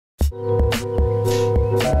Hello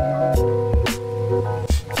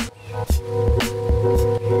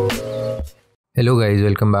guys,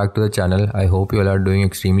 welcome back to the channel. I hope you all are doing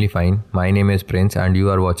extremely fine. My name is Prince and you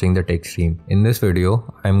are watching the TechStream. In this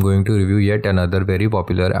video, I am going to review yet another very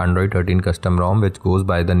popular Android 13 custom ROM which goes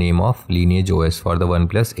by the name of Lineage OS for the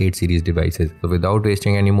Oneplus 8 series devices. So without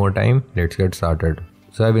wasting any more time, let's get started.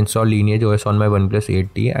 So I've installed Lineage OS on my OnePlus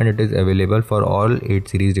 8T and it is available for all 8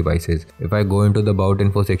 series devices. If I go into the about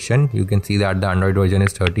info section, you can see that the Android version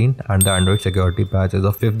is 13 and the Android security patch is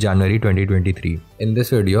of 5th January 2023. In this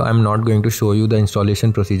video, I'm not going to show you the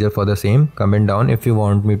installation procedure for the same. Comment down if you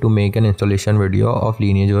want me to make an installation video of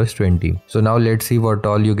Lineage OS 20. So now let's see what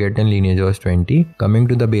all you get in Lineage OS 20. Coming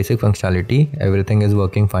to the basic functionality, everything is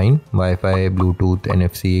working fine. Wi-Fi, Bluetooth,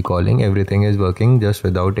 NFC, calling, everything is working just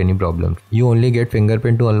without any problems. You only get fingerprint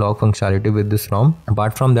to unlock functionality with this ROM.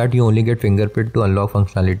 Apart from that, you only get fingerprint to unlock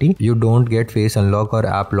functionality. You don't get face unlock or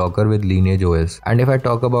app locker with Lineage OS. And if I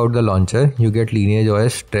talk about the launcher, you get Lineage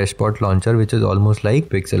OS Trashbot launcher, which is almost like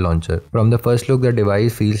Pixel launcher. From the first look, the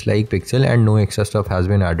device feels like Pixel and no extra stuff has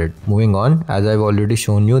been added. Moving on, as I've already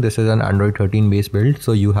shown you, this is an Android 13 based build,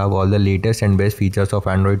 so you have all the latest and best features of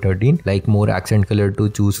Android 13 like more accent color to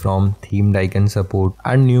choose from, themed icon support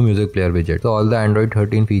and new music player widget. So all the Android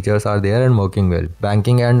 13 features are there and working well.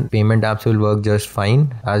 Banking and payment apps will work just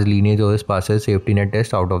fine as Lineage OS passes safety net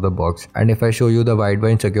test out of the box. And if I show you the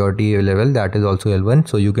wideband security level, that is also L1,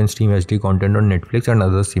 so you can stream HD content on Netflix and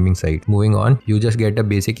other streaming sites. Moving on, you just get a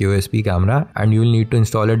basic USB camera and you will need to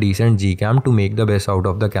install a decent Gcam to make the best out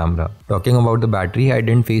of the camera. Talking about the battery, I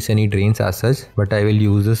didn't face any drains as such, but I will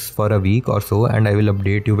use this for a week or so and I will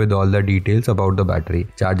update you with all the details about the battery,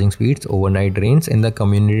 charging speeds, overnight drains in the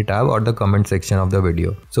community tab or the comment section of the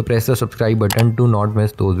video. So press the subscribe button to not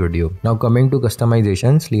miss those videos. Now coming to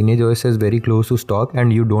customizations, Lineage OS is very close to stock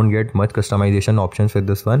and you don't get much customization options with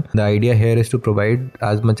this one. The idea here is to provide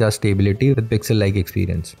as much as stability with pixel-like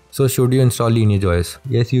experience. So should you install Lineage OS?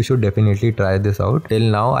 Yes, you should definitely try this out. Till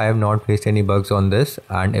now, I have not faced any bugs on this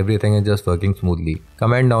and everything is just working smoothly.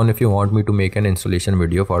 Comment down if you want me to make an installation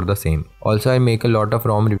video for the same. Also, I make a lot of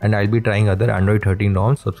ROM and I'll be trying other Android 13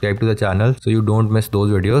 ROMs. Subscribe to the channel so you don't miss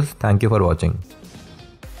those videos. Thank you for watching.